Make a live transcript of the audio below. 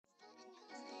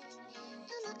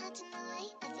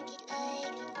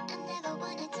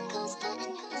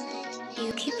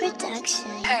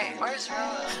Hey, where's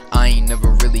Ron? I ain't never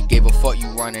really gave a fuck, you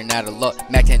running out of luck.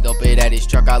 Mac 10 dump it at his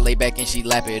truck, I lay back and she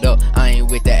lap it up. I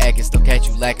ain't with the acting, still catch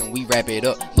you lacking, we wrap it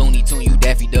up. Looney Tune, you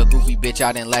Daffy Duck, goofy bitch,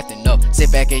 I done laughed enough.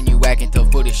 Sit back and you acting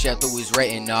tough, put a shell through his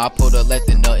retina. I pulled a left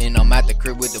and nut and I'm at the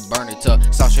crib with the burner tuck.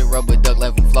 Saw shit rubber duck,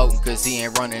 left him floating cause he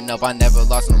ain't running up. I never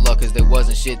lost no luck cause there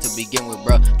wasn't shit to begin with,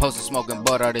 bruh. Posted smoking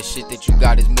butt, all the shit that you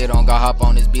got is mid on. Got hop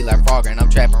on this be like Frogger and I'm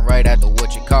trapping right after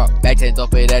what you caught. Mac 10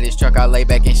 dump it at his truck, I lay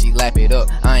back and she lap it up.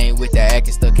 I ain't with the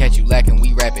acting, still catch you lacking,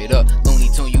 we wrap it up. Looney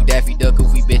Tune, you Daffy Duck,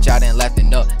 goofy bitch, I done laughed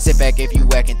enough. Sit back if you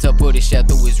acting tough, put a shell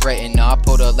through his retina. I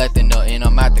pulled a left and nut and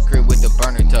I'm out the crib with the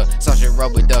burner tuck. Saw shit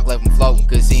rubber duck, left him floating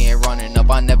cause he ain't running up.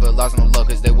 I never lost no luck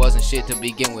cause there wasn't shit to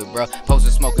begin with, bruh.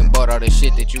 Posted smoking butt, all the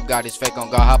shit that you got is fake on.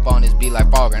 Got hop on this be like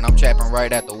Frogger and I'm trapping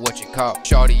right after what you caught.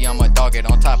 Shorty, I'ma dog it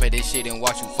on top of this shit and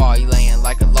watch you fall. He laying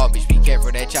like a law, bitch, be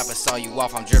careful, that chopper saw you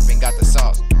off. I'm dripping, got the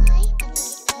sauce.